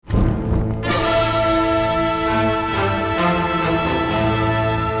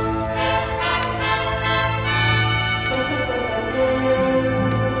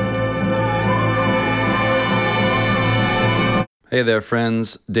Hey there,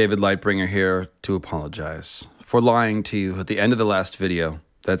 friends. David Lightbringer here to apologize for lying to you at the end of the last video.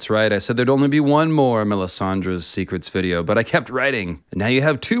 That's right, I said there'd only be one more Melisandre's Secrets video, but I kept writing, and now you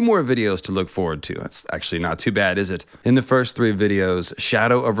have 2 more videos to look forward to. That's actually not too bad, is it? In the first 3 videos,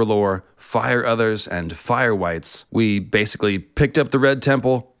 Shadow of R'hllor, Fire Others, and Fire Wights, we basically picked up the Red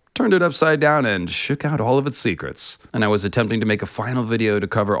Temple, turned it upside down, and shook out all of its secrets. And I was attempting to make a final video to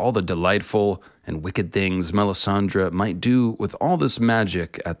cover all the delightful and wicked things Melisandre might do with all this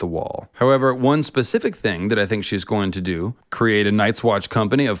magic at the wall. However, one specific thing that I think she's going to do, create a Night's Watch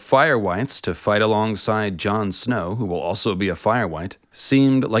company of Fire Wights to fight alongside Jon Snow, who will also be a Fire Wight,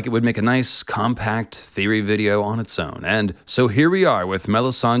 seemed like it would make a nice, compact theory video on its own. And so here we are with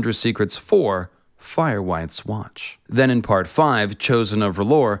Melisandre's Secrets 4, Fire Wight's Watch. Then in part 5, Chosen of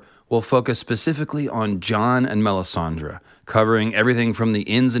R'hllor, we'll focus specifically on Jon and Melisandre, covering everything from the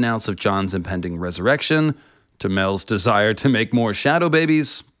ins and outs of Jon's impending resurrection, to Mel's desire to make more shadow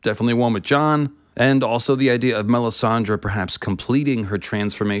babies, definitely one with Jon, and also the idea of Melisandre perhaps completing her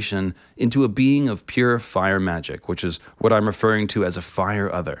transformation into a being of pure fire magic, which is what I'm referring to as a fire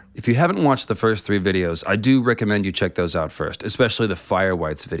other. If you haven't watched the first 3 videos, I do recommend you check those out first, especially the Fire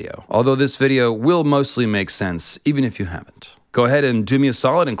Wights video. Although this video will mostly make sense, even if you haven't. Go ahead and do me a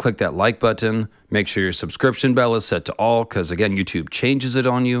solid and click that like button. Make sure your subscription bell is set to all, because again, YouTube changes it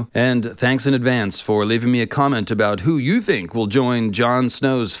on you. And thanks in advance for leaving me a comment about who you think will join Jon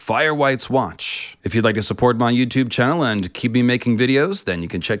Snow's Fire Wight's Watch. If you'd like to support my YouTube channel and keep me making videos, then you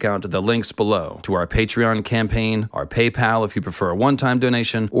can check out the links below to our Patreon campaign, our PayPal if you prefer a one-time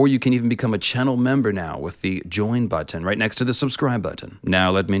donation, or you can even become a channel member now with the join button right next to the subscribe button. Now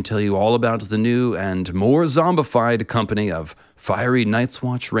let me tell you all about the new and more zombified company of fiery Night's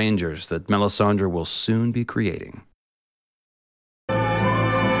Watch Rangers that Melisandre will soon be creating.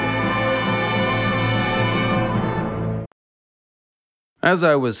 As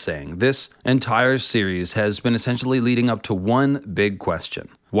I was saying, this entire series has been essentially leading up to one big question.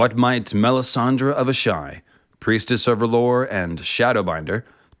 What might Melisandre of Asshai, Priestess of R'hllor and Shadowbinder,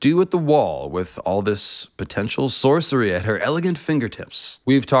 do at the wall with all this potential sorcery at her elegant fingertips?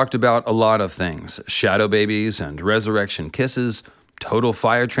 We've talked about a lot of things: shadow babies and resurrection kisses, total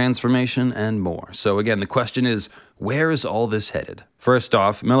fire transformation, and more. So again, the question is, where is all this headed? First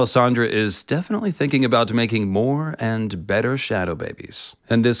off, Melisandre is definitely thinking about making more and better shadow babies.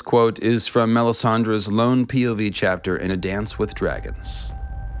 And this quote is from Melisandre's lone POV chapter in A Dance with Dragons.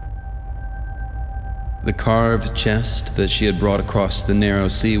 The carved chest that she had brought across the narrow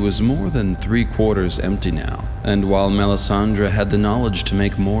sea was more than 3/4 empty now, and while Melisandre had the knowledge to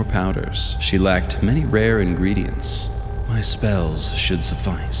make more powders, she lacked many rare ingredients. My spells should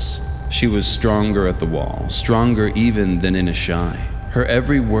suffice. She was stronger at the wall, stronger even than in Asshai. Her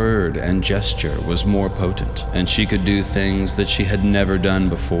every word and gesture was more potent, and she could do things that she had never done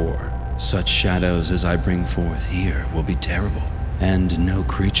before. Such shadows as I bring forth here will be terrible, and no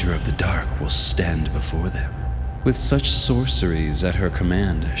creature of the dark will stand before them. With such sorceries at her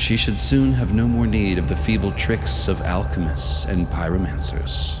command, she should soon have no more need of the feeble tricks of alchemists and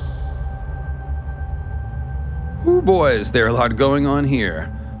pyromancers. Ooh boys, there's a lot going on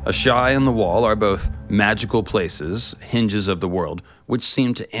here. Asshai and the wall are both magical places, hinges of the world, which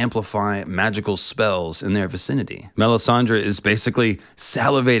seem to amplify magical spells in their vicinity. Melisandre is basically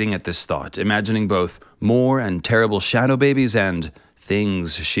salivating at this thought, imagining both more and terrible shadow babies and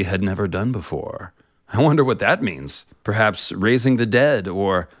things she had never done before. I wonder what that means. Perhaps raising the dead,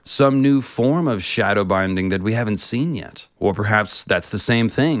 or some new form of shadow binding that we haven't seen yet. Or perhaps that's the same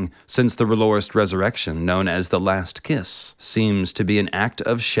thing, since the R'hllorist resurrection, known as the Last Kiss, seems to be an act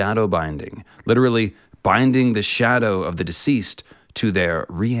of shadow binding, literally binding the shadow of the deceased to their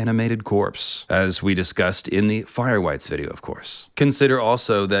reanimated corpse, as we discussed in the Fire Wights video, of course. Consider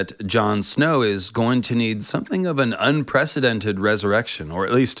also that Jon Snow is going to need something of an unprecedented resurrection, or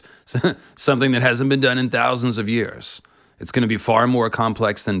at least something that hasn't been done in thousands of years. It's going to be far more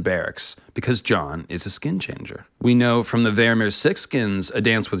complex than Barracks, because Jon is a skin changer. We know from the Varamir Sixskins, A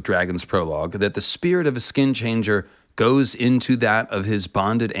Dance with Dragons prologue, that the spirit of a skin changer goes into that of his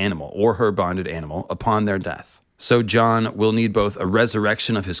bonded animal, or her bonded animal, upon their death. So Jon will need both a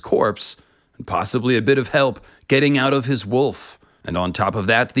resurrection of his corpse and possibly a bit of help getting out of his wolf. And on top of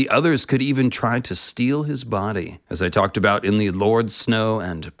that, the others could even try to steal his body, as I talked about in the Lord Snow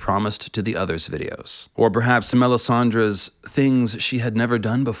and Promised to the Others videos. Or perhaps Melisandre's things she had never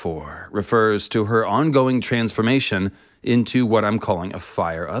done before refers to her ongoing transformation into what I'm calling a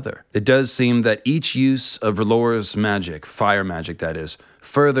fire other. It does seem that each use of R'hllor's magic, fire magic that is,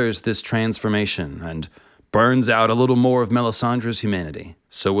 furthers this transformation and burns out a little more of Melisandre's humanity.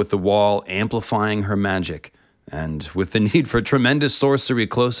 So with the wall amplifying her magic, and with the need for tremendous sorcery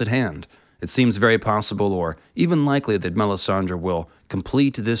close at hand, it seems very possible or even likely that Melisandre will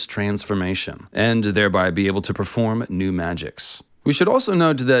complete this transformation and thereby be able to perform new magics. We should also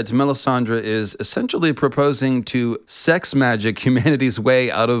note that Melisandre is essentially proposing to sex magic humanity's way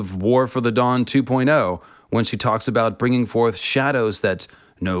out of War for the Dawn 2.0 when she talks about bringing forth shadows that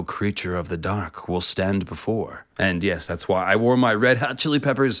no creature of the dark will stand before. And yes, that's why I wore my Red Hot Chili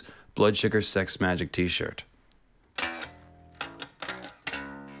Peppers Blood Sugar Sex Magic t-shirt.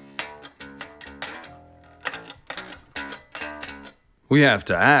 We have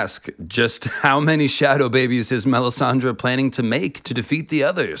to ask, just how many shadow babies is Melisandre planning to make to defeat the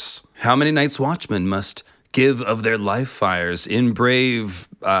others? How many Night's Watchmen must give of their life fires in brave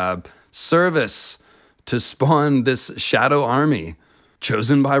service to spawn this shadow army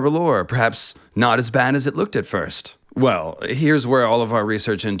chosen by R'hllor? Perhaps not as bad as it looked at first. Well, here's where all of our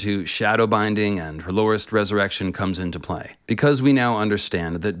research into shadow binding and R'hllorist resurrection comes into play. Because we now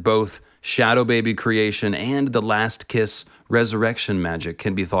understand that both shadow baby creation and the last kiss resurrection magic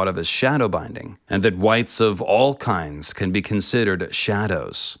can be thought of as shadow binding, and that wights of all kinds can be considered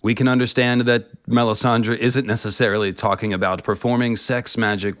shadows, we can understand that Melisandre isn't necessarily talking about performing sex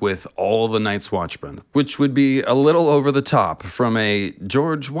magic with all the Night's Watchmen, which would be a little over the top from a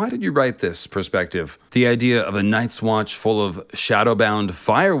 "George, why did you write this?" perspective. The idea of a Night's Watch full of shadow-bound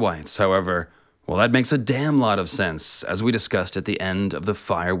fire wights, however, well, that makes a damn lot of sense, as we discussed at the end of the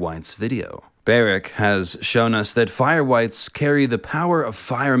Fire Wights video. Beric has shown us that fire wights carry the power of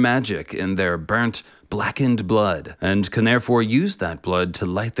fire magic in their burnt, blackened blood, and can therefore use that blood to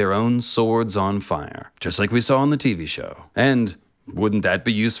light their own swords on fire, just like we saw on the TV show. And wouldn't that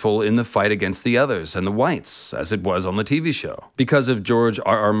be useful in the fight against the others and the wights, as it was on the TV show? Because of George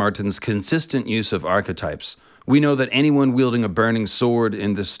R.R. Martin's consistent use of archetypes, we know that anyone wielding a burning sword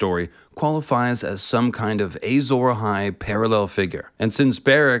in this story qualifies as some kind of Azor Ahai parallel figure. And since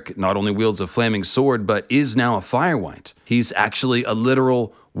Beric not only wields a flaming sword, but is now a fire wight, he's actually a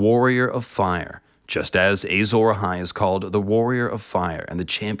literal warrior of fire, just as Azor Ahai is called the warrior of fire and the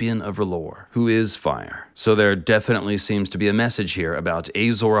champion of R'hllor, who is fire. So there definitely seems to be a message here about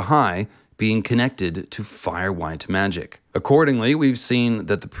Azor Ahai being connected to fire wight magic. Accordingly, we've seen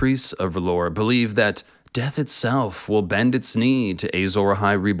that the priests of R'hllor believe that death itself will bend its knee to Azor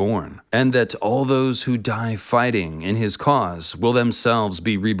Ahai reborn, and that all those who die fighting in his cause will themselves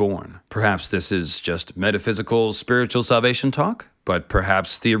be reborn. Perhaps this is just metaphysical, spiritual salvation talk? But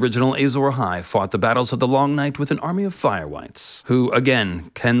perhaps the original Azor Ahai fought the battles of the Long Night with an army of fire wights, who, again,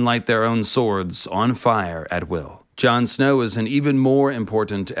 can light their own swords on fire at will. Jon Snow is an even more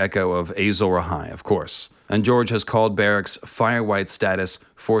important echo of Azor Ahai, of course, and George has called Beric's fire wight status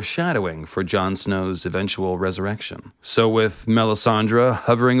foreshadowing for Jon Snow's eventual resurrection. So with Melisandre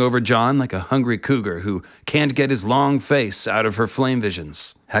hovering over Jon like a hungry cougar who can't get his long face out of her flame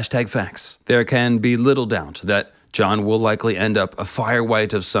visions, #facts, there can be little doubt that Jon will likely end up a fire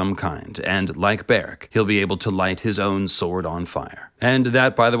wight of some kind, and like Beric, he'll be able to light his own sword on fire. And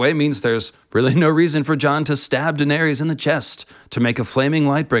that, by the way, means there's really no reason for Jon to stab Daenerys in the chest to make a flaming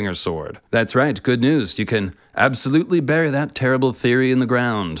Lightbringer sword. That's right, good news. You can absolutely bury that terrible theory in the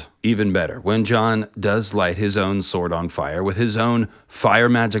ground. Even better, when Jon does light his own sword on fire with his own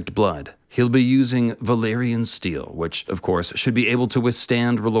fire-magicked blood, he'll be using Valyrian steel, which, of course, should be able to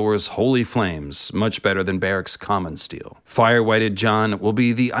withstand R'hllor's holy flames much better than Beric's common steel. Fire-whited Jon will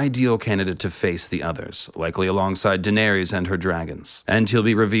be the ideal candidate to face the others, likely alongside Daenerys and her dragons. And he'll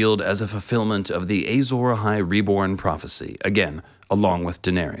be revealed as a fulfillment of the Azor Ahai reborn prophecy, again, along with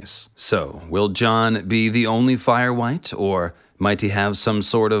Daenerys. So, will Jon be the only fire wight, or might he have some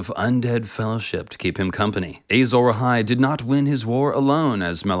sort of undead fellowship to keep him company? Azor Ahai did not win his war alone,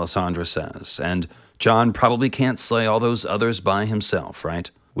 as Melisandre says, and Jon probably can't slay all those others by himself, right?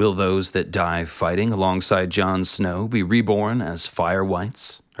 Will those that die fighting alongside Jon Snow be reborn as fire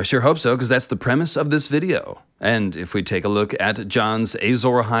wights? I sure hope so, because that's the premise of this video. And if we take a look at Jon's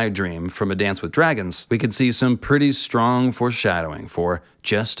Azor Ahai dream from A Dance with Dragons, we can see some pretty strong foreshadowing for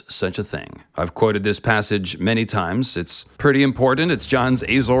just such a thing. I've quoted this passage many times. It's pretty important. It's Jon's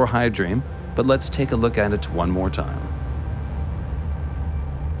Azor Ahai dream. But let's take a look at it one more time.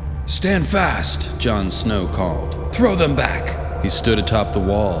 "Stand fast," Jon Snow called. "Throw them back." He stood atop the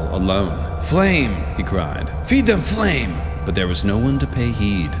wall, alone. "Flame," he cried. "Feed them flame." But there was no one to pay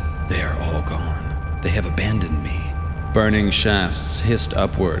heed. "They are all gone. They have abandoned me. Burning shafts hissed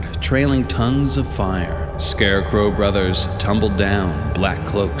upward, trailing tongues of fire. Scarecrow brothers tumbled down, black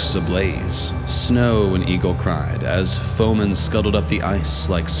cloaks ablaze. Snow and Eagle cried as foemen scuttled up the ice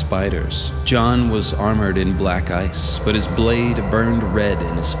like spiders. John was armored in black ice, but his blade burned red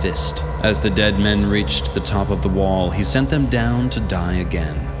in his fist. As the dead men reached the top of the wall, he sent them down to die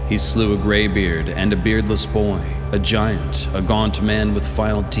again. He slew a graybeard and a beardless boy, a giant, a gaunt man with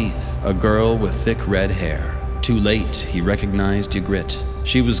filed teeth, a girl with thick red hair. Too late, he recognized Ygritte.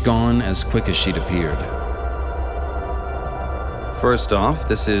 She was gone as quick as she'd appeared. First off,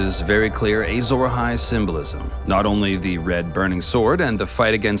 this is very clear Azor Ahai symbolism. Not only the red burning sword and the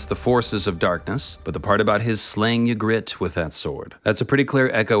fight against the forces of darkness, but the part about his slaying Ygritte with that sword. That's a pretty clear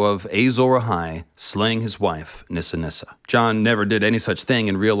echo of Azor Ahai slaying his wife, Nissa Nissa. John never did any such thing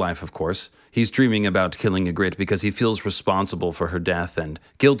in real life, of course. He's dreaming about killing Ygritte because he feels responsible for her death and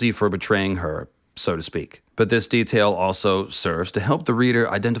guilty for betraying her, so to speak. But this detail also serves to help the reader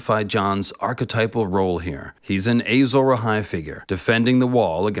identify John's archetypal role here. He's an Azor Ahai figure, defending the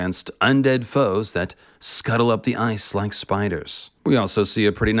wall against undead foes that scuttle up the ice like spiders. We also see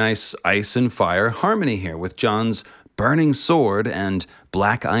a pretty nice ice and fire harmony here with John's burning sword and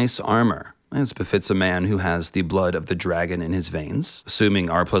black ice armor, as befits a man who has the blood of the dragon in his veins, assuming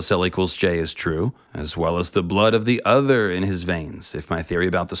R+L=J is true, as well as the blood of the other in his veins, if my theory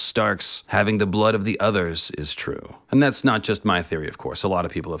about the Starks having the blood of the others is true. And that's not just my theory, of course. A lot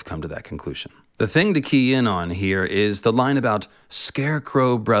of people have come to that conclusion. The thing to key in on here is the line about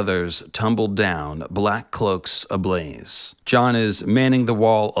Scarecrow brothers tumbled down, black cloaks ablaze. John is manning the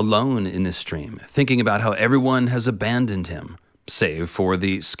wall alone in this dream, thinking about how everyone has abandoned him, save for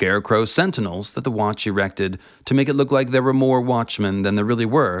the Scarecrow sentinels that the Watch erected to make it look like there were more Watchmen than there really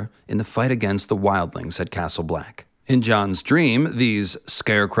were in the fight against the wildlings at Castle Black. In John's dream, these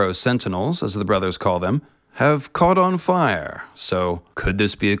Scarecrow sentinels, as the brothers call them, have caught on fire. So could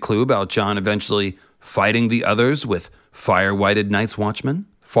this be a clue about John eventually fighting the others with fire-whited Night's Watchmen?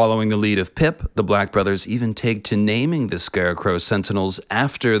 Following the lead of Pip, the Black brothers even take to naming the Scarecrow Sentinels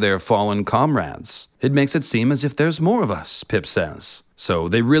after their fallen comrades. It makes it seem as if there's more of us, Pip says. So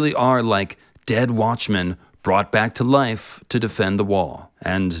they really are like dead Watchmen brought back to life to defend the wall.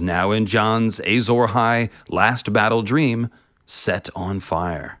 And now in John's Azor Ahai last battle dream, set on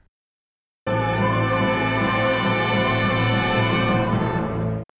fire.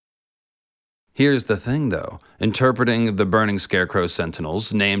 Here's the thing, though. Interpreting the burning Scarecrow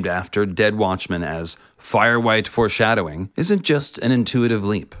Sentinels, named after dead Watchmen as fire-white foreshadowing, isn't just an intuitive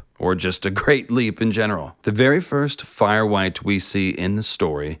leap, or just a great leap in general. The very first fire-white we see in the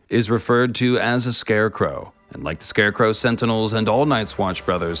story is referred to as a scarecrow, and like the Scarecrow Sentinels and all Night's Watch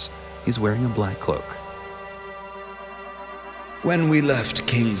brothers, he's wearing a black cloak. When we left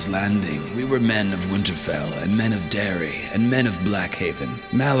King's Landing, we were men of Winterfell, and men of Derry, and men of Blackhaven,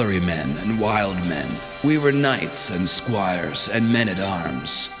 Mallory men and wild men. We were knights and squires, and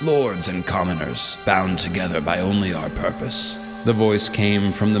men-at-arms, lords and commoners, bound together by only our purpose. The voice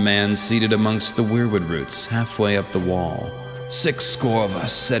came from the man seated amongst the weirwood roots halfway up the wall. 60 of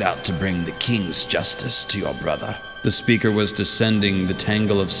us set out to bring the king's justice to your brother. The speaker was descending the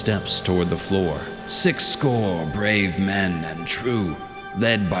tangle of steps toward the floor. 60 brave men and true,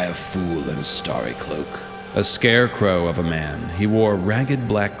 led by a fool in a starry cloak. A scarecrow of a man, he wore a ragged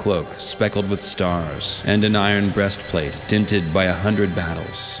black cloak speckled with stars, and an iron breastplate dinted by 100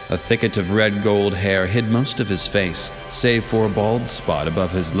 battles. A thicket of red gold hair hid most of his face, save for a bald spot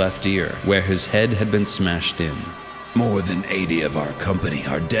above his left ear, where his head had been smashed in. More than 80 of our company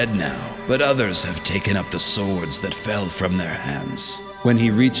are dead now, but others have taken up the swords that fell from their hands. When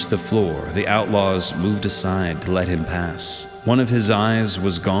he reached the floor, the outlaws moved aside to let him pass. One of his eyes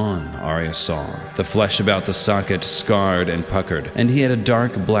was gone, Arya saw. The flesh about the socket scarred and puckered, and he had a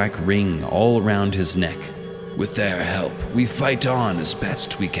dark black ring all around his neck. With their help, we fight on as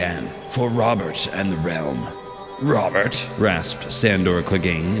best we can, for Robert and the realm. Robert, rasped Sandor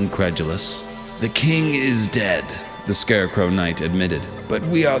Clegane, incredulous. The king is dead, the Scarecrow Knight admitted. But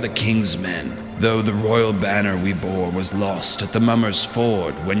we are the king's men, though the royal banner we bore was lost at the Mummer's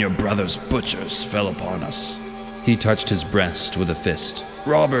Ford when your brother's butchers fell upon us. He touched his breast with a fist.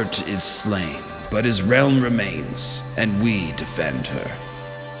 Robert is slain, but his realm remains, and we defend her.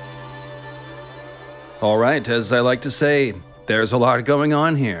 All right, as I like to say, there's a lot going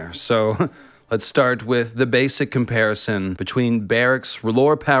on here, so let's start with the basic comparison between Beric's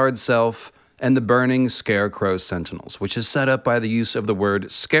R'hllor-powered self and the burning Scarecrow Sentinels, which is set up by the use of the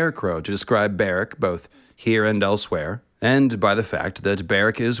word scarecrow to describe Beric, both here and elsewhere, and by the fact that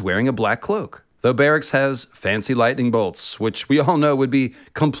Beric is wearing a black cloak. though Barracks has fancy lightning bolts, which we all know would be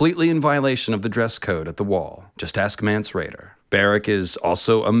completely in violation of the dress code at the wall. Just ask Mance Rayder. Barrack is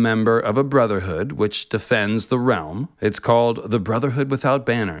also a member of a brotherhood which defends the realm. It's called the Brotherhood Without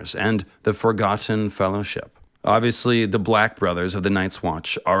Banners and the Forgotten Fellowship. Obviously, the Black Brothers of the Night's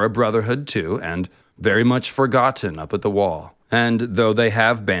Watch are a brotherhood too, and very much forgotten up at the wall. And though they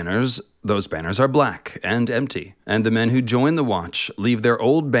have banners, those banners are black and empty, and the men who join the Watch leave their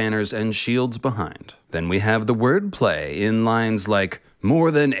old banners and shields behind. Then we have the wordplay in lines like,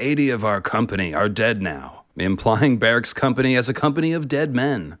 "More than 80 of our company are dead now," implying Barrack's company as a company of dead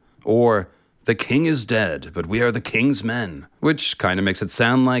men. Or, "The king is dead, but we are the king's men," which kind of makes it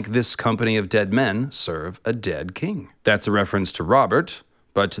sound like this company of dead men serve a dead king. That's a reference to Robert,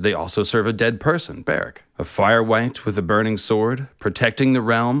 but they also serve a dead person, Barrack. A fire wight with a burning sword, protecting the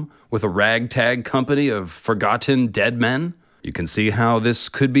realm with a ragtag company of forgotten dead men. You can see how this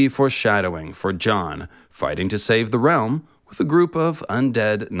could be foreshadowing for Jon fighting to save the realm with a group of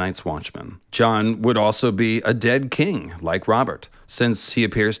undead Night's Watchmen. Jon would also be a dead king, like Robert, since he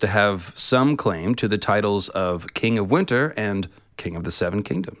appears to have some claim to the titles of King of Winter and King of the Seven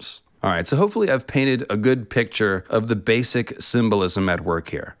Kingdoms. All right, so hopefully I've painted a good picture of the basic symbolism at work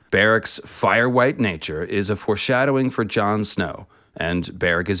here. Barrack's fire-white nature is a foreshadowing for Jon Snow, and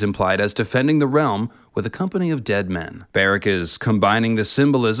Barrack is implied as defending the realm with a company of dead men. Barrack is combining the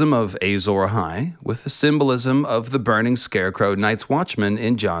symbolism of Azor Ahai with the symbolism of the burning scarecrow Night's Watchman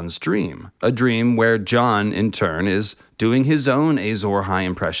in Jon's dream, a dream where Jon, in turn, is doing his own Azor Ahai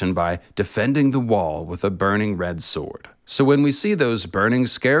impression by defending the wall with a burning red sword. So when we see those burning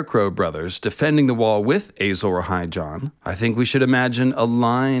scarecrow brothers defending the wall with Azor Ahai Jon, I think we should imagine a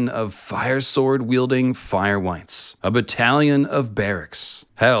line of fire sword-wielding fire wights, a battalion of barracks.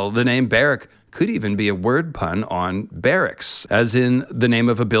 Hell, the name Barrack could even be a word pun on barracks, as in the name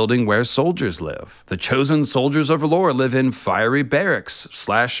of a building where soldiers live. The chosen soldiers of Lore live in fiery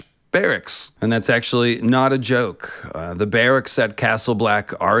barracks/barracks. And that's actually not a joke. The barracks at Castle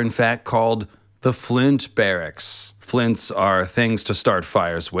Black are in fact called the Flint Barracks. Flints are things to start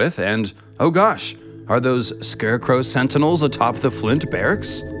fires with, and oh gosh, are those scarecrow sentinels atop the Flint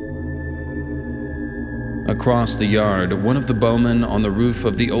Barracks? Across the yard, one of the bowmen on the roof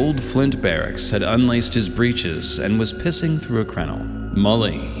of the old Flint Barracks had unlaced his breeches and was pissing through a krenel.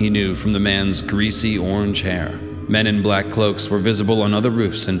 Mully, he knew from the man's greasy orange hair. Men in black cloaks were visible on other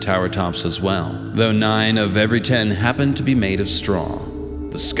roofs and tower tops as well, though 9 of every 10 happened to be made of straw.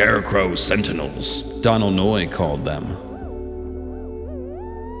 The Scarecrow Sentinels, Donal Noy called them.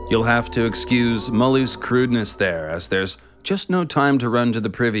 You'll have to excuse Mully's crudeness there, as there's just no time to run to the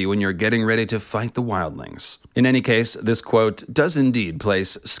privy when you're getting ready to fight the wildlings. In any case, this quote does indeed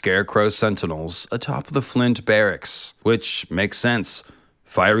place Scarecrow Sentinels atop the Flint Barracks, which makes sense.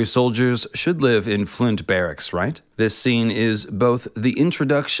 Fiery soldiers should live in Flint Barracks, right? This scene is both the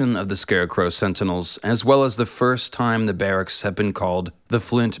introduction of the Scarecrow Sentinels as well as the first time the barracks have been called the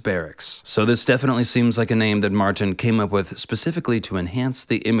Flint Barracks. So this definitely seems like a name that Martin came up with specifically to enhance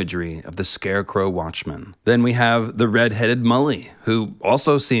the imagery of the Scarecrow Watchman. Then we have the red-headed Mully, who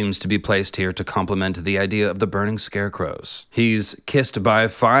also seems to be placed here to complement the idea of the burning scarecrows. He's kissed by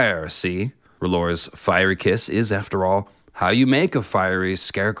fire, see? R'hllor's fiery kiss is, after all, how you make a fiery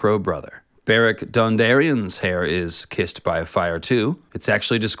scarecrow brother. Beric Dondarrion's hair is kissed by fire too. It's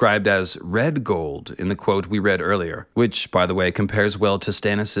actually described as red gold in the quote we read earlier, which, by the way, compares well to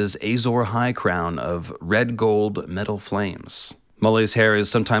Stannis' Azor Ahai crown of red gold metal flames. Mully's hair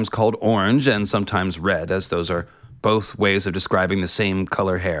is sometimes called orange and sometimes red, as those are both ways of describing the same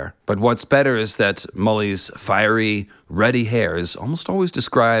color hair. But what's better is that Mully's fiery, ruddy hair is almost always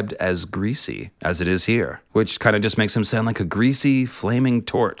described as greasy, as it is here, which kind of just makes him sound like a greasy, flaming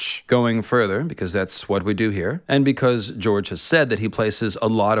torch. Going further, because that's what we do here, and because George has said that he places a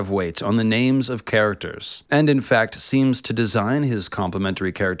lot of weight on the names of characters, and in fact seems to design his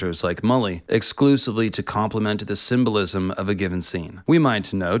complementary characters like Mully exclusively to complement the symbolism of a given scene. We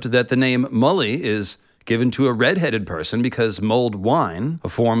might note that the name Mully is given to a red-headed person because mulled wine, a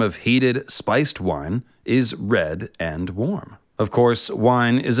form of heated, spiced wine, is red and warm. Of course,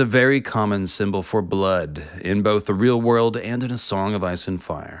 wine is a very common symbol for blood in both the real world and in A Song of Ice and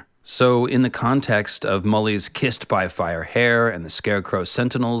Fire. So, in the context of Mully's kissed by fire hair and the Scarecrow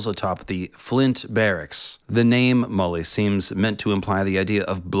Sentinels atop the Flint Barracks, the name Mully seems meant to imply the idea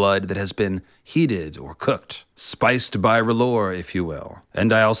of blood that has been heated or cooked, spiced by R'hllor, if you will.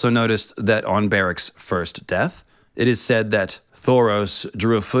 And I also noticed that on Barrack's first death, it is said that Thoros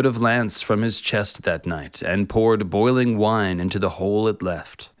drew a foot of lance from his chest that night and poured boiling wine into the hole it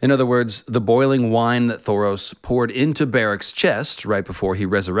left. In other words, the boiling wine that Thoros poured into Beric's chest right before he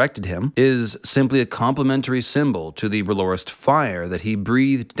resurrected him is simply a complementary symbol to the R'hllorist fire that he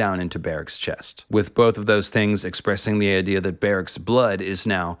breathed down into Beric's chest, with both of those things expressing the idea that Beric's blood is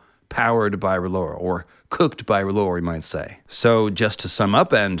now powered by R'hllor, or cooked by R'hllor, we might say. So just to sum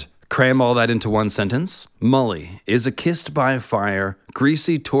up and cram all that into one sentence, Mully is a kissed by fire,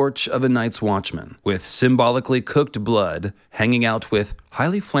 greasy torch of a night's watchman, with symbolically cooked blood hanging out with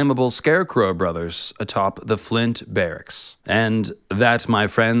highly flammable scarecrow brothers atop the Flint barracks. And that, my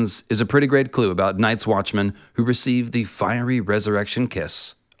friends, is a pretty great clue about Night's Watchmen who receive the fiery resurrection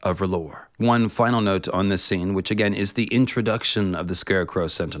kiss of R'hllor. One final note on this scene, which again is the introduction of the Scarecrow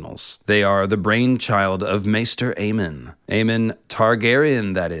Sentinels. They are the brainchild of Maester Aemon. Aemon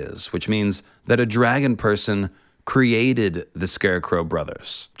Targaryen, that is, which means that a dragon person created the Scarecrow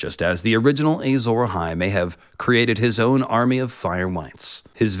Brothers, just as the original Azor Ahai may have created his own army of Fire Wights,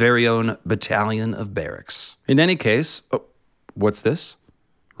 his very own battalion of barracks. In any case, what's this?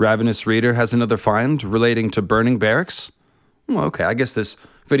 Ravenous Reader has another find relating to burning barracks? Well, okay, I guess this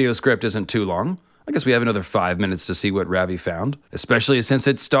video script isn't too long. I guess we have another 5 minutes to see what Ravi found, especially since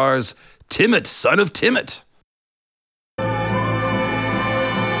it stars Timett, Son of Timett.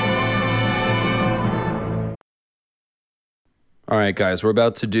 All right, guys, we're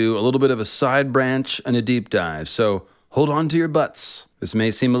about to do a little bit of a side branch and a deep dive, so hold on to your butts. This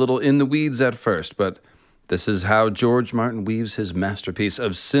may seem a little in the weeds at first, but this is how George Martin weaves his masterpiece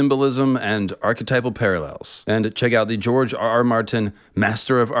of symbolism and archetypal parallels. And check out the George R.R. Martin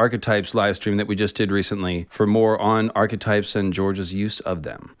Master of Archetypes livestream that we just did recently for more on archetypes and George's use of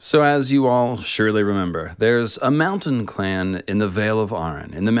them. So as you all surely remember, there's a mountain clan in the Vale of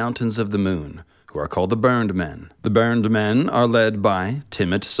Arryn, in the Mountains of the Moon, who are called the Burned Men. The Burned Men are led by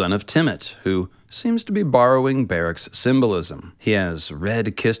Timett, Son of Timett, who seems to be borrowing Beric's symbolism. He has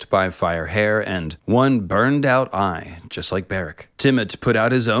red kissed by fire hair and one burned out eye, just like Beric. Timett put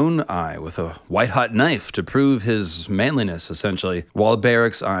out his own eye with a white-hot knife to prove his manliness, essentially, while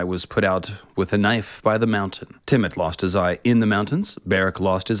Beric's eye was put out with a knife by the mountain. Timett lost his eye in the mountains, Beric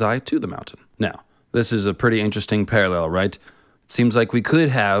lost his eye to the mountain. Now, this is a pretty interesting parallel, right? Seems like we could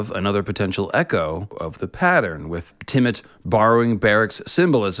have another potential echo of the pattern, with Timett borrowing Beric's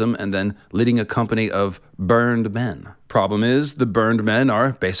symbolism and then leading a company of burned men. Problem is, the burned men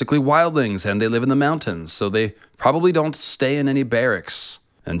are basically wildlings and they live in the mountains, so they probably don't stay in any barracks.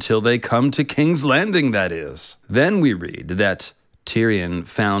 Until they come to King's Landing, that is. Then we read that Tyrion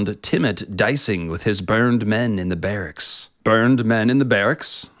found Timett dicing with his burned men in the barracks. Burned men in the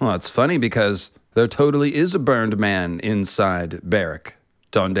barracks? Well, that's funny because there totally is a burned man inside Beric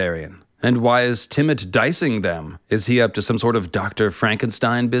Dondarrion. And why is Timett dicing them? Is he up to some sort of Dr.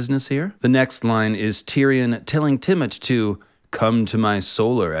 Frankenstein business here? The next line is Tyrion telling Timett to come to my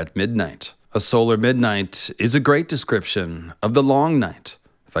solar at midnight. A solar midnight is a great description of the long night,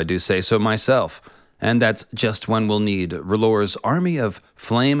 if I do say so myself. And that's just when we'll need R'hllor's army of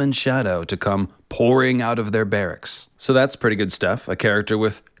flame and shadow to come pouring out of their barracks. So that's pretty good stuff. A character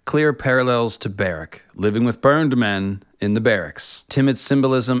with clear parallels to Beric, living with burned men in the barracks. Timett's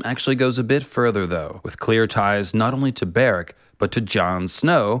symbolism actually goes a bit further, though, with clear ties not only to Beric, but to Jon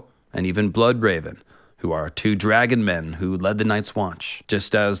Snow and even Bloodraven, who are two dragon men who led the Night's Watch.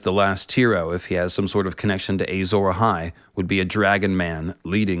 Just as the last hero, if he has some sort of connection to Azor Ahai, would be a dragon man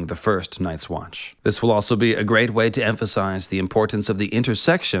leading the first Night's Watch. This will also be a great way to emphasize the importance of the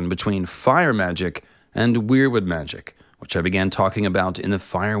intersection between fire magic and weirwood magic, which I began talking about in the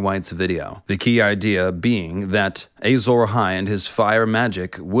Fire Wights video. The key idea being that Azor Ahai and his fire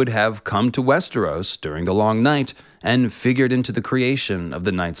magic would have come to Westeros during the Long Night and figured into the creation of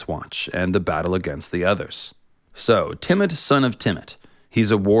the Night's Watch and the battle against the others. So, Timett, Son of Timett. He's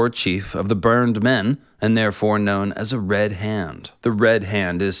a war chief of the Burned Men, and therefore known as a Red Hand. The Red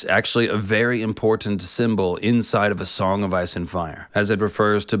Hand is actually a very important symbol inside of A Song of Ice and Fire, as it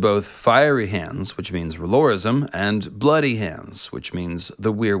refers to both fiery hands, which means R'hlorism, and bloody hands, which means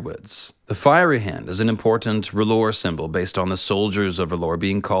the Weirwoods. The fiery hand is an important R'hllor symbol based on the soldiers of R'hllor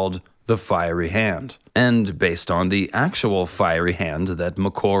being called the Fiery Hand, and based on the actual fiery hand that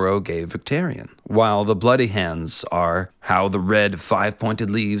Moqorro gave Victarion, while the bloody hands are how the red five-pointed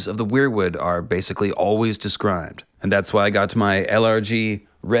leaves of the weirwood are basically always described. And that's why I got my LRG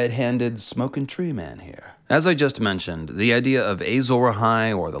red-handed smoking tree man here. As I just mentioned, the idea of Azor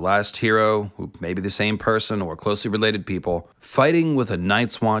Ahai or the last hero, who may be the same person or closely related people, fighting with a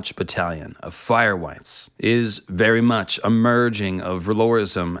Night's Watch battalion of Fire Wights is very much a merging of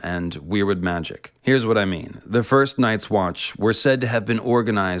Relorism and weirwood magic. Here's what I mean. The first Night's Watch were said to have been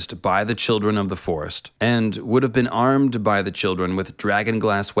organized by the Children of the Forest and would have been armed by the children with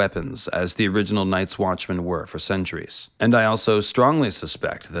dragonglass weapons as the original Night's Watchmen were for centuries. And I also strongly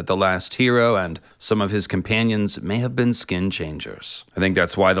suspect that the last hero and some of his companions may have been skin changers. I think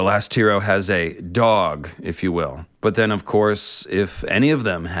that's why the last hero has a dog, if you will. But then, of course, if any of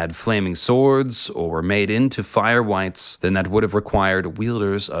them had flaming swords or were made into fire wights, then that would have required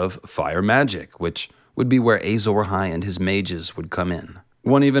wielders of fire magic, which would be where Azor Ahai and his mages would come in.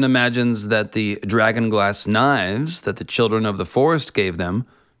 One even imagines that the dragonglass knives that the Children of the Forest gave them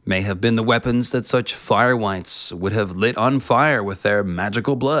may have been the weapons that such fire wights would have lit on fire with their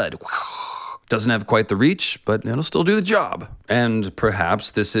magical blood. Doesn't have quite the reach, but it'll still do the job. And perhaps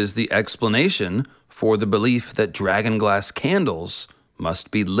this is the explanation for the belief that dragonglass candles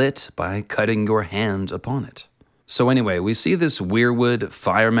must be lit by cutting your hand upon it. So anyway, we see this weirwood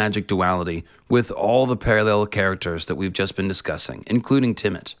fire magic duality with all the parallel characters that we've just been discussing, including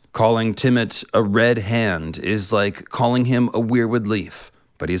Timett. Calling Timett a red hand is like calling him a weirwood leaf,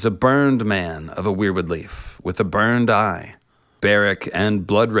 but he's a burned man of a weirwood leaf with a burned eye. Beric and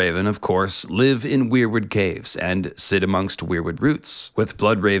Bloodraven, of course, live in weirwood caves and sit amongst weirwood roots, with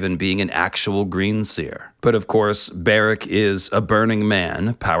Bloodraven being an actual green seer. But of course, Beric is a burning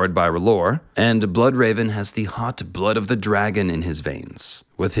man, powered by R'hllor, and Bloodraven has the hot blood of the dragon in his veins,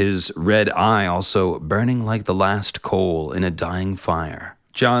 with his red eye also burning like the last coal in a dying fire.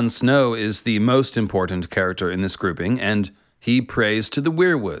 Jon Snow is the most important character in this grouping, and he prays to the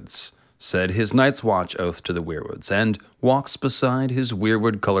weirwoods, said his Night's Watch oath to the weirwoods, and walks beside his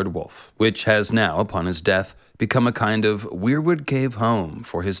weirwood-colored wolf, which has now, upon his death, become a kind of weirwood cave home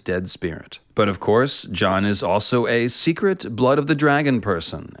for his dead spirit. But of course, Jon is also a secret Blood of the Dragon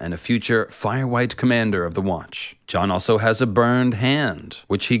person and a future Firewhite commander of the Watch. Jon also has a burned hand,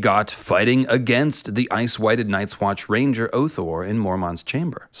 which he got fighting against the ice-whited Night's Watch ranger Othor in Mormont's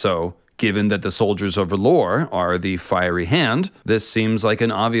chamber. So, given that the soldiers of R'hllor are the fiery hand, this seems like an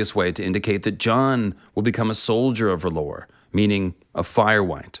obvious way to indicate that Jon will become a soldier of R'hllor, meaning a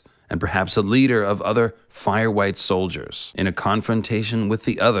Firewhite, and perhaps a leader of other Firewhite soldiers, in a confrontation with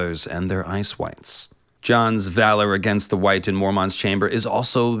the others and their Ice Wights. Jon's valor against the Wight in Mormont's chamber is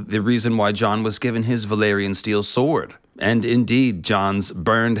also the reason why Jon was given his Valyrian steel sword. And indeed, Jon's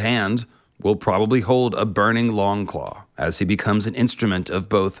burned hand will probably hold a burning longclaw, as he becomes an instrument of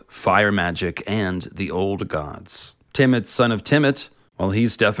both fire magic and the old gods. Timett, son of Timett, well,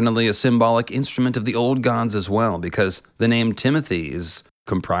 he's definitely a symbolic instrument of the old gods as well, because the name Timothy is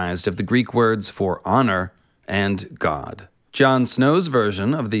comprised of the Greek words for honor and God. Jon Snow's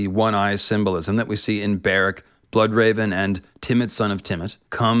version of the one-eye symbolism that we see in Beric, Bloodraven, and Timett, son of Timett,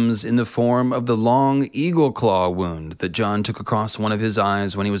 comes in the form of the long eagle claw wound that Jon took across one of his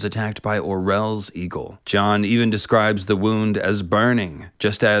eyes when he was attacked by Orell's eagle. Jon even describes the wound as burning,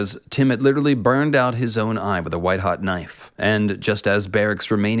 just as Timett literally burned out his own eye with a white-hot knife, and just as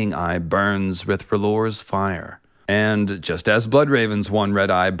Beric's remaining eye burns with R'hllor's fire. And just as Bloodraven's one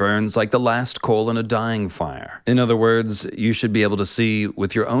red eye burns like the last coal in a dying fire. In other words, you should be able to see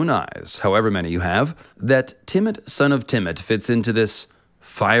with your own eyes, however many you have, that Timett, son of Timett, fits into this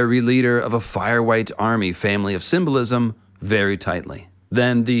fiery leader of a Firewhite army family of symbolism very tightly.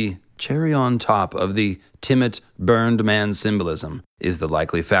 Then the cherry on top of the Timett burned man symbolism is the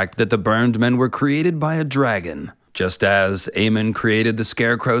likely fact that the burned men were created by a dragon, just as Aemon created the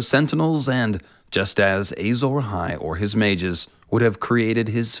Scarecrow Sentinels and just as Azor Ahai or his mages would have created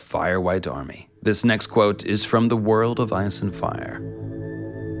his Firewhite army. This next quote is from The World of Ice and Fire.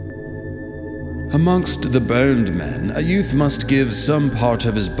 Amongst the burned men, a youth must give some part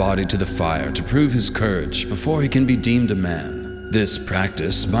of his body to the fire to prove his courage before he can be deemed a man. This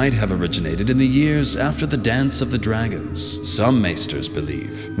practice might have originated in the years after the Dance of the Dragons, some maesters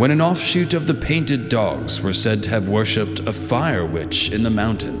believe, when an offshoot of the Painted Dogs were said to have worshipped a fire witch in the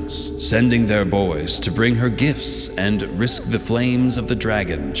mountains, sending their boys to bring her gifts and risk the flames of the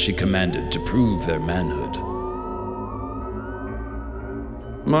dragon she commanded to prove their manhood.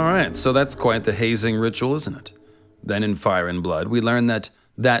 All right, so that's quite the hazing ritual, isn't it? Then in Fire and Blood, we learn that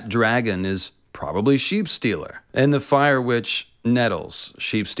that dragon is probably Sheepstealer, and the fire witch Nettles,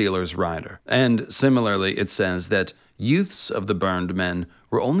 Sheepstealer's rider. And similarly, it says that youths of the burned men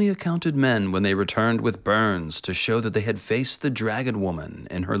were only accounted men when they returned with burns to show that they had faced the dragon woman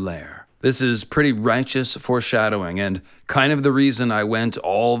in her lair. This is pretty righteous foreshadowing, and kind of the reason I went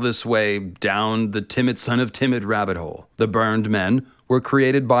all this way down the Timett Son of Timett rabbit hole. The burned men were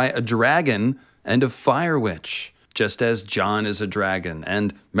created by a dragon and a fire witch, just as Jon is a dragon,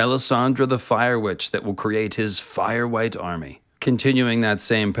 and Melisandre the fire witch that will create his fire-white army. Continuing that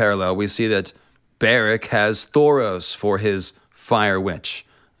same parallel, we see that Beric has Thoros for his fire witch,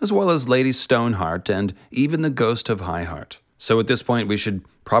 as well as Lady Stoneheart and even the ghost of Highheart. So at this point, we should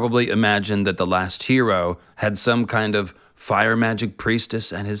probably imagine that the last hero had some kind of fire magic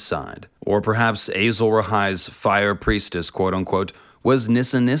priestess at his side. Or perhaps Azor Ahai's fire priestess, quote-unquote, was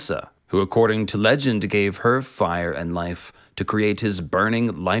Nissa, who according to legend gave her fire and life to create his burning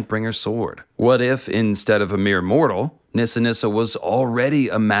Lightbringer sword. What if, instead of a mere mortal, Nissa was already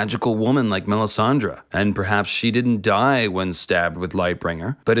a magical woman like Melisandre, and perhaps she didn't die when stabbed with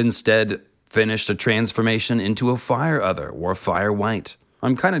Lightbringer, but instead finished a transformation into a fire other or fire white?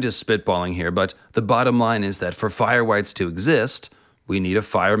 I'm kind of just spitballing here, but the bottom line is that for fire whites to exist, we need a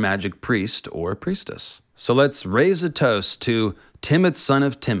fire magic priest or priestess. So let's raise a toast to Timett Son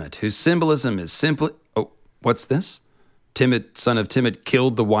of Timett, whose symbolism is simply... Oh, what's this? Timett Son of Timett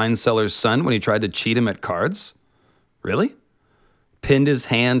killed the wine seller's son when he tried to cheat him at cards? Really? Pinned his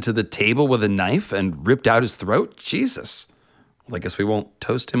hand to the table with a knife and ripped out his throat? Jesus. Well, I guess we won't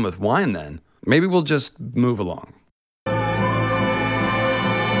toast him with wine then. Maybe we'll just move along.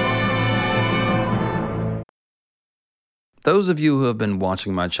 Those of you who have been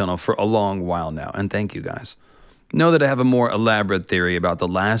watching my channel for a long while now, and thank you guys, know that I have a more elaborate theory about the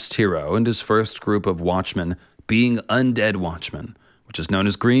last hero and his first group of Watchmen being undead Watchmen, which is known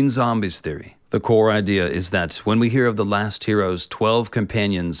as Green Zombies theory. The core idea is that when we hear of the last hero's 12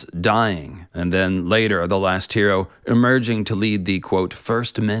 companions dying, and then later the last hero emerging to lead the, quote,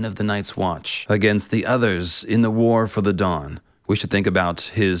 first men of the Night's Watch against the others in the War for the Dawn, we should think about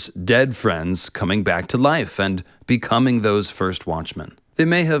his dead friends coming back to life and becoming those first Watchmen. They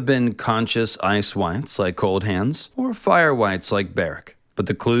may have been conscious ice whites like Cold Hands, or fire whites like Beric. But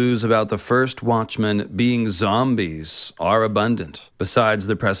the clues about the first Watchmen being zombies are abundant. Besides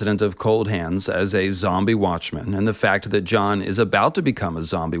the precedent of Cold Hands as a zombie Watchman and the fact that Jon is about to become a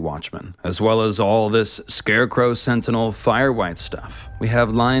zombie Watchman, as well as all this Scarecrow Sentinel fire white stuff, we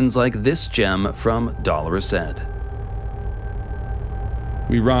have lines like this gem from Dolorous Ed.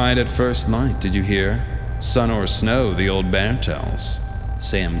 We ride at first light, did you hear? Sun or snow, the old bear tells.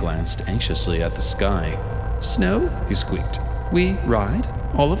 Sam glanced anxiously at the sky. Snow? He squeaked. We ride?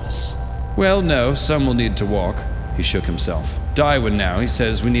 All of us? Well, no, some will need to walk. He shook himself. Tywin now, he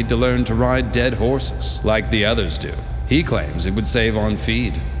says we need to learn to ride dead horses, like the others do. He claims it would save on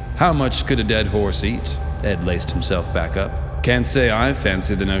feed. How much could a dead horse eat? Ed laced himself back up. Can't say I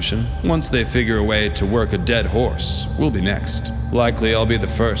fancy the notion. Once they figure a way to work a dead horse, we'll be next. Likely I'll be the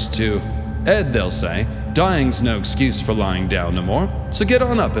first to. Ed, they'll say, dying's no excuse for lying down no more. So get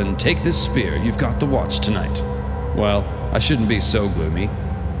on up and take this spear, you've got the watch tonight. Well, I shouldn't be so gloomy.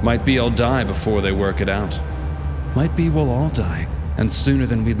 Might be I'll die before they work it out. Might be we'll all die, and sooner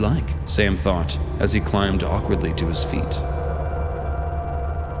than we'd like, Sam thought, as he climbed awkwardly to his feet.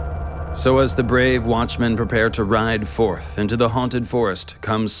 So as the brave Watchmen prepare to ride forth into the haunted forest,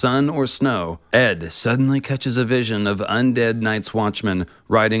 come sun or snow, Ed suddenly catches a vision of undead Night's Watchmen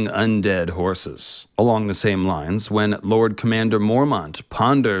riding undead horses. Along the same lines, when Lord Commander Mormont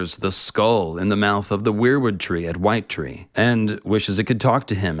ponders the skull in the mouth of the weirwood tree at Wight Tree, and wishes it could talk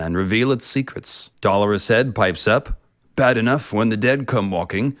to him and reveal its secrets, Dolorous Ed pipes up, Bad enough when the dead come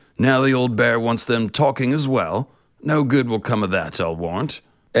walking, now the old bear wants them talking as well. No good will come of that, I'll warrant.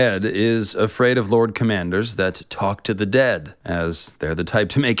 Ed is afraid of Lord Commanders that talk to the dead, as they're the type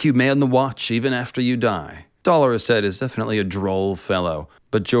to make you man the watch even after you die. Dolorous Ed is definitely a droll fellow,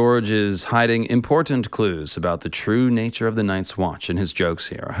 but George is hiding important clues about the true nature of the Night's Watch in his jokes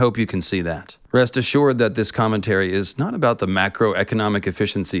here. I hope you can see that. Rest assured that this commentary is not about the macroeconomic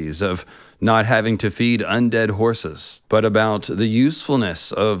efficiencies of not having to feed undead horses, but about the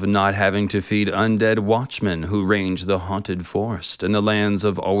usefulness of not having to feed undead watchmen who range the haunted forest in the lands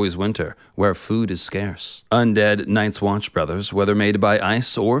of always winter, where food is scarce. Undead Night's Watch brothers, whether made by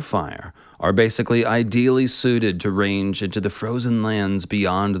ice or fire, are basically ideally suited to range into the frozen lands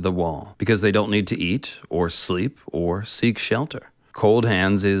beyond the wall, because they don't need to eat, or sleep, or seek shelter. Cold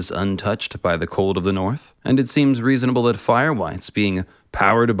Hands is untouched by the cold of the north, and it seems reasonable that fire whites, being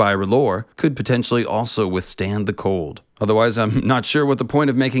powered by R'hllor, could potentially also withstand the cold. Otherwise, I'm not sure what the point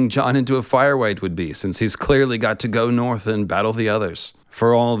of making Jon into a fire white would be, since he's clearly got to go north and battle the others.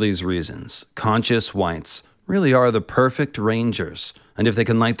 For all these reasons, conscious whites really are the perfect rangers, and if they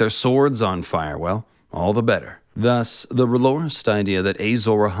can light their swords on fire, well, all the better. Thus, the Relorist idea that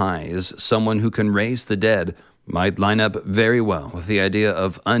Azor Ahai is someone who can raise the dead might line up very well with the idea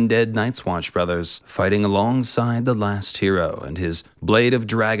of undead Night's Watch brothers fighting alongside the last hero and his blade of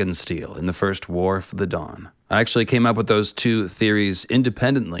dragon steel in the first War for the Dawn. I actually came up with those two theories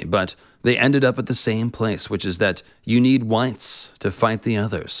independently, but they ended up at the same place, which is that you need Wights to fight the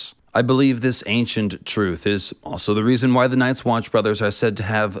others. I believe this ancient truth is also the reason why the Night's Watch brothers are said to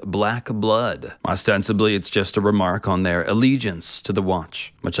have black blood. Ostensibly, it's just a remark on their allegiance to the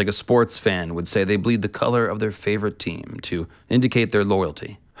Watch, much like a sports fan would say they bleed the color of their favorite team to indicate their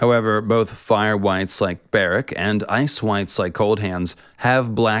loyalty. However, both Fire Wights like Beric and Ice Wights like Cold Hands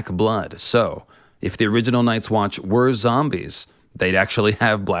have black blood, so if the original Night's Watch were zombies, they'd actually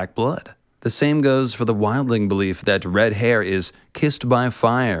have black blood. The same goes for the wildling belief that red hair is kissed by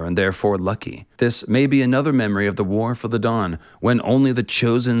fire and therefore lucky. This may be another memory of the War for the Dawn, when only the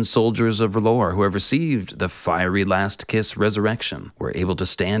chosen soldiers of R'hllor who have received the fiery last kiss resurrection were able to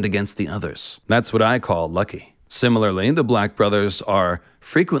stand against the others. That's what I call lucky. Similarly, the Black Brothers are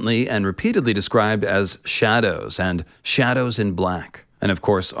frequently and repeatedly described as shadows and shadows in black. And of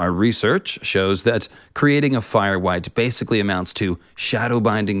course, our research shows that creating a Fire Wight basically amounts to shadow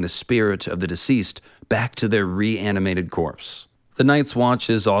binding the spirit of the deceased back to their reanimated corpse. The Night's Watch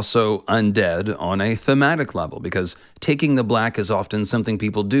is also undead on a thematic level because taking the black is often something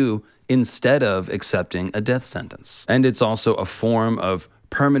people do instead of accepting a death sentence. And it's also a form of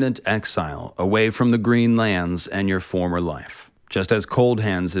permanent exile away from the green lands and your former life. Just as Cold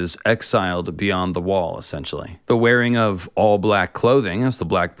Hands is exiled beyond the wall, essentially. The wearing of all black clothing, as the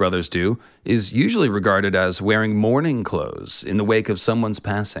Black Brothers do, is usually regarded as wearing mourning clothes in the wake of someone's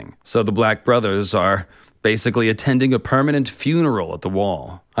passing. So the Black Brothers are basically attending a permanent funeral at the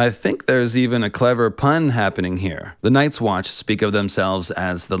wall. I think there's even a clever pun happening here. The Night's Watch speak of themselves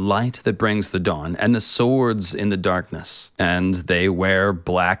as the light that brings the dawn and the swords in the darkness. And they wear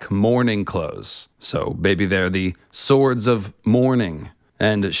black mourning clothes. So maybe they're the swords of mourning.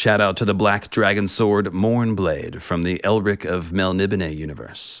 And shout out to the black dragon sword Mournblade from the Elric of Melniboné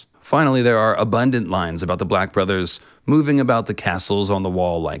universe. Finally, there are abundant lines about the Black Brothers moving about the castles on the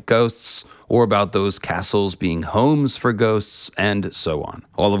wall like ghosts, or about those castles being homes for ghosts, and so on.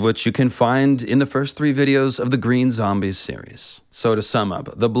 All of which you can find in the first 3 videos of the Green Zombies series. So to sum up,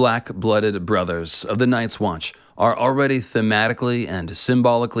 the black-blooded brothers of the Night's Watch are already thematically and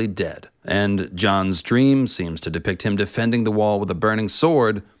symbolically dead, and Jon's dream seems to depict him defending the wall with a burning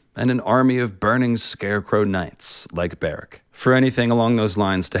sword and an army of burning scarecrow knights like Beric. For anything along those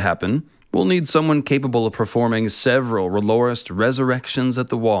lines to happen, we'll need someone capable of performing several R'hllorist resurrections at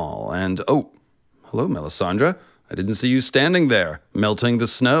the wall, and oh, hello Melisandre, I didn't see you standing there, melting the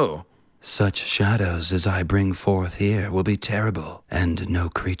snow. Such shadows as I bring forth here will be terrible, and no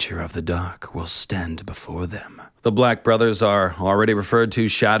creature of the dark will stand before them. The Black Brothers are already referred to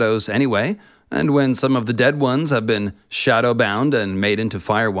shadows anyway, and when some of the dead ones have been shadow-bound and made into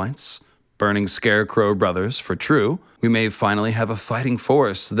Fire Wights, burning Scarecrow brothers for true, we may finally have a fighting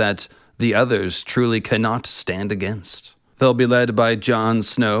force that the others truly cannot stand against. They'll be led by Jon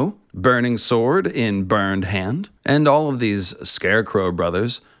Snow, burning sword in burned hand, and all of these Scarecrow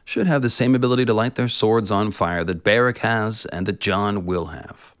brothers should have the same ability to light their swords on fire that Beric has and that Jon will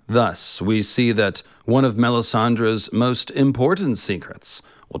have. Thus, we see that one of Melisandre's most important secrets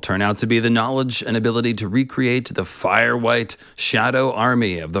will turn out to be the knowledge and ability to recreate the Fire Wight shadow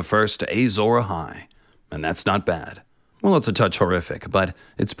army of the first Azor Ahai. And that's not bad. Well, it's a touch horrific, but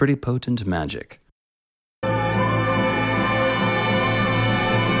it's pretty potent magic.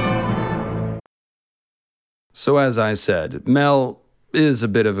 So as I said, Mel is a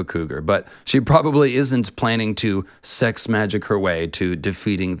bit of a cougar, but she probably isn't planning to sex magic her way to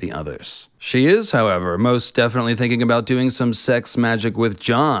defeating the others. She is, however, most definitely thinking about doing some sex magic with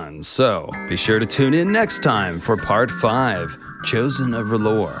Jon, so be sure to tune in next time for Part 5, Chosen of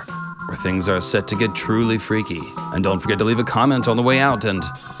R'hllor, where things are set to get truly freaky. And don't forget to leave a comment on the way out and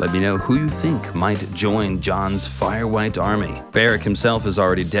let me know who you think might join Jon's Fire Wight army. Beric himself is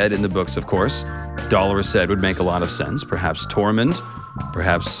already dead in the books, of course. Dolorous said would make a lot of sense. Perhaps Tormund,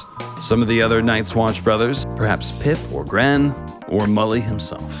 perhaps some of the other Night's Watch brothers, perhaps Pip or Gren, or Mully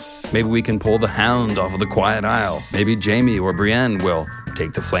himself. Maybe we can pull the Hound off of the Quiet Isle. Maybe Jaime or Brienne will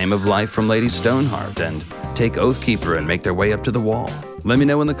take the Flame of Life from Lady Stoneheart and take Oathkeeper and make their way up to the wall. Let me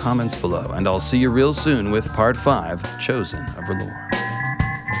know in the comments below, and I'll see you real soon with Part 5, Chosen of R'hllor.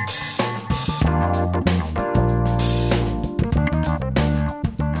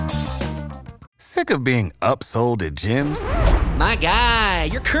 Sick of being upsold at gyms? My guy,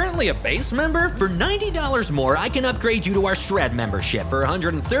 you're currently a base member? For $90 more, I can upgrade you to our Shred membership. For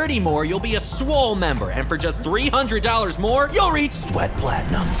 $130 more, you'll be a Swole member. And for just $300 more, you'll reach Sweat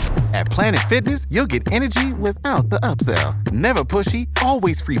Platinum. At Planet Fitness, you'll get energy without the upsell. Never pushy,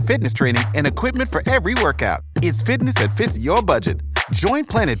 always free fitness training and equipment for every workout. It's fitness that fits your budget. Join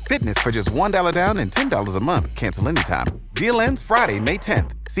Planet Fitness for just $1 down and $10 a month. Cancel anytime. Deal ends Friday, May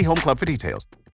 10th. See Home Club for details.